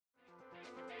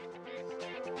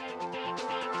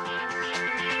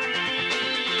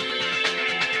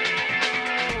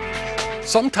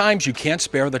Sometimes you can't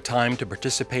spare the time to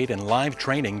participate in live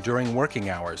training during working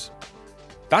hours.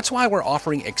 That's why we're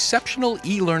offering exceptional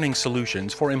e-learning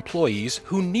solutions for employees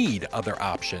who need other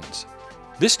options.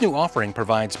 This new offering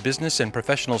provides business and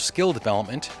professional skill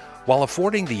development while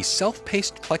affording the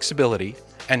self-paced flexibility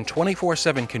and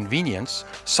 24/7 convenience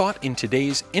sought in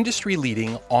today's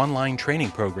industry-leading online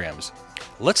training programs.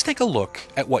 Let's take a look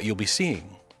at what you'll be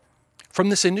seeing. From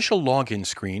this initial login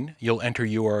screen, you'll enter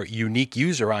your unique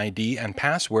user ID and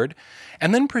password,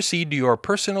 and then proceed to your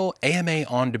personal AMA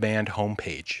On Demand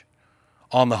homepage.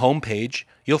 On the homepage,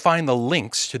 you'll find the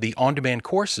links to the on-demand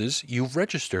courses you've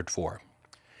registered for.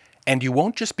 And you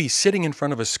won't just be sitting in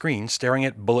front of a screen staring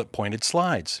at bullet-pointed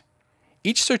slides.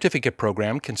 Each certificate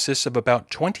program consists of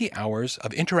about 20 hours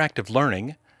of interactive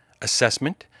learning,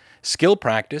 assessment, skill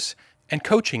practice, and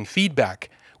coaching feedback,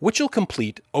 which you'll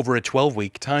complete over a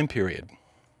 12-week time period.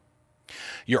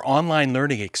 Your online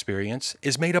learning experience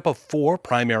is made up of 4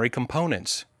 primary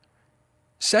components.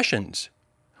 Sessions,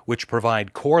 which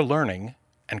provide core learning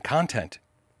and content.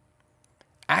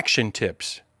 Action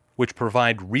tips, which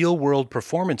provide real-world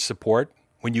performance support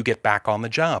when you get back on the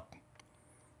job.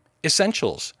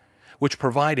 Essentials, which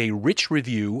provide a rich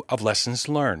review of lessons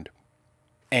learned.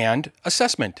 And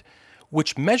assessment,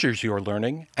 which measures your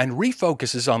learning and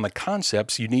refocuses on the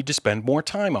concepts you need to spend more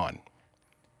time on.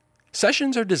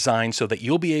 Sessions are designed so that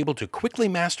you'll be able to quickly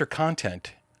master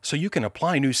content so you can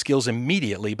apply new skills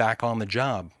immediately back on the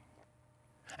job.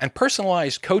 And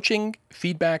personalized coaching,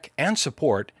 feedback, and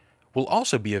support will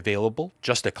also be available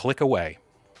just a click away.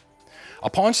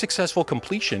 Upon successful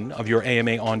completion of your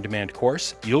AMA On Demand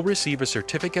course, you'll receive a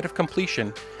certificate of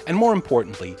completion, and more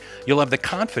importantly, you'll have the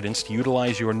confidence to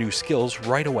utilize your new skills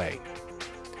right away.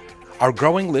 Our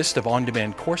growing list of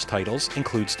on-demand course titles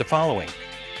includes the following.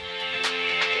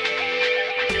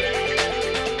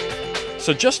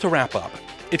 So just to wrap up,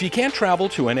 if you can't travel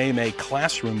to an AMA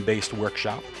classroom-based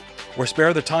workshop, or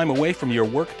spare the time away from your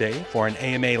workday for an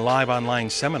AMA live online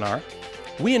seminar,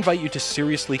 we invite you to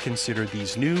seriously consider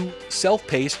these new,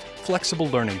 self-paced, flexible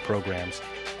learning programs.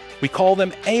 We call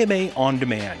them AMA On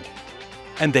Demand,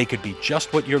 and they could be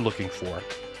just what you're looking for.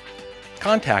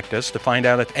 Contact us to find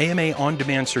out if AMA On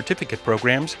Demand certificate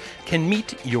programs can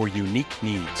meet your unique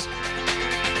needs.